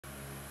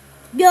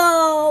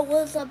Yo,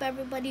 what's up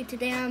everybody?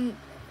 Today I'm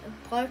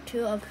part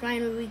 2 of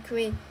trying to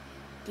recreate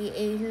the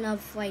Asiana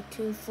Flight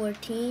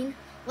 214.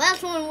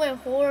 Last one went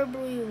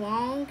horribly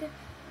wrong.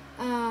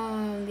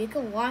 You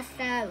can watch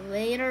that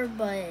later,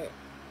 but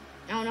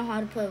I don't know how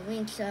to put a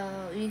link,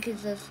 so you can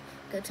just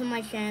go to my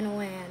channel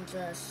and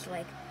just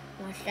like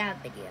watch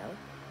that video.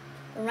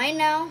 But right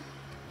now,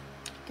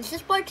 this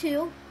is part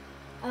 2.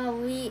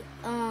 We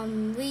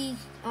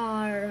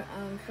are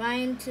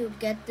trying to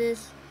get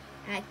this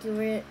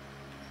accurate.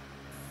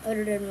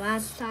 Other than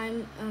last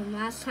time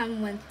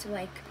went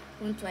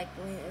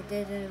it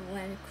didn't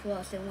went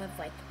close. It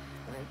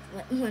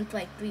went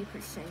like 3%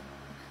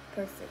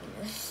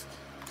 perfectness.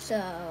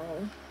 So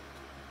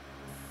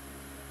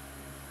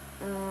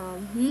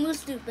we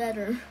must do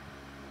better.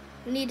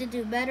 We need to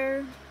do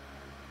better.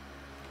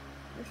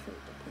 Let's shoot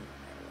the plane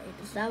right away.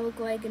 Does that look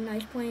like a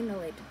nice plane? No,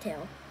 wait, the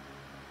tail.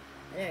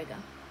 There you go.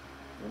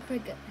 Looks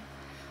pretty good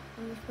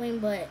on this plane,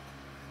 but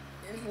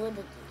it's what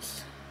it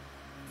is.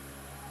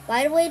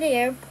 By the way, the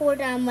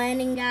airport I'm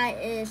landing at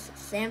is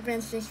San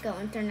Francisco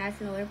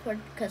International Airport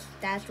because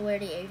that's where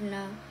the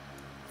Asiana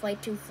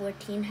Flight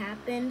 214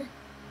 happened.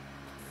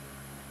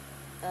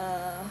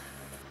 I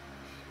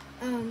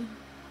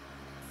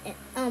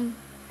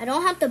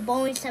don't have the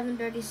Boeing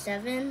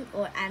 737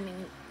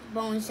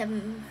 Boeing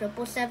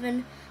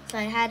 777, so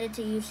I had it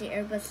to use the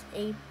Airbus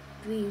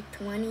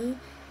A320,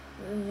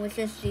 which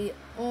is the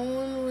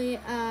only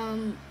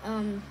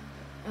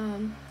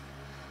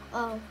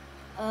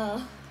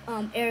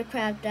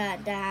aircraft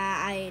that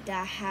I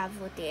have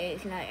with the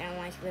Asiana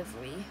Airlines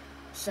livery.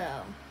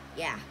 So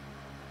yeah,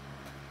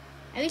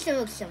 at least it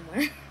looks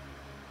similar,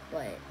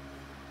 but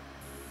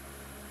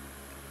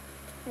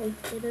hey,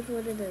 it is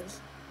what it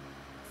is.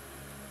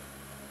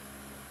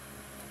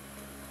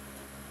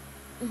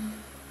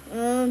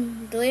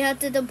 Do we have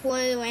to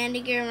deploy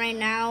landing gear right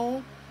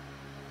now?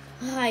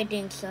 I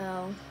think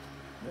so.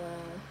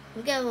 Well,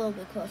 we get a little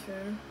bit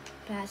closer,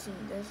 passing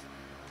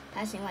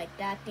like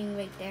that thing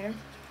right there.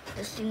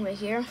 This thing right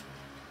here, and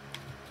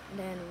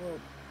then we'll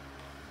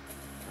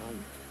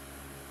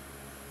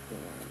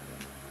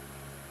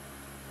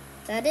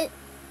is that it?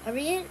 Are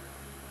we it?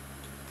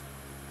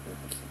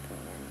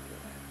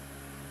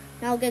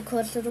 Now we'll get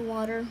close to the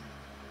water.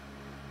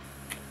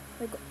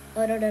 Like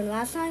other than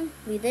last time,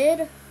 we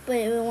did, but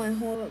it went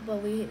horrible.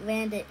 But we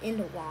landed in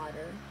the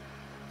water.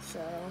 So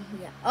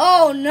yeah.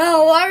 Oh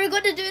no! Are we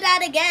going to do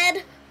that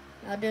again?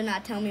 No, do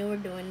not tell me we're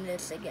doing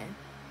this again.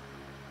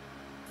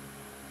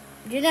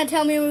 You're not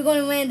telling me we're going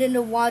to land in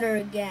the water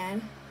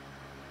again.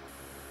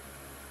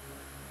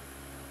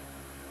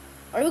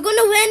 Are we going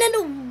to land in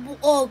the...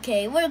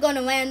 Okay, we're going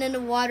to land in the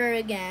water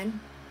again.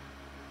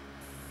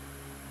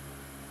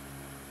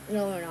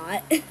 No, we're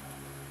not.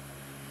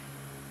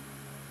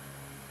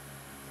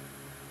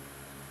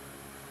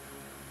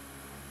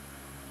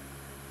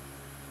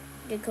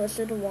 Get close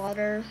to the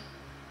water.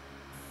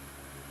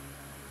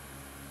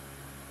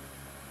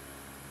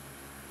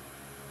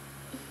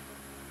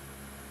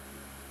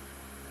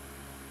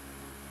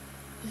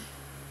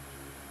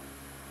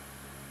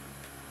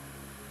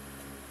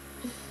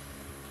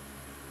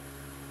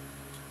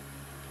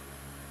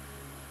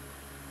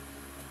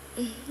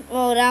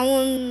 Well, that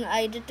one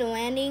I did the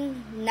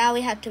landing. Now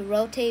we have to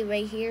rotate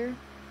right here.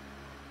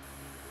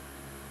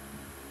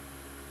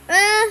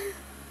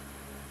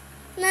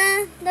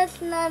 Nah,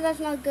 that's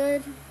not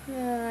good.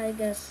 I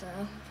guess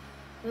so.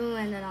 We'll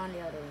land it on the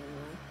other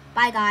one.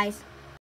 Bye, guys.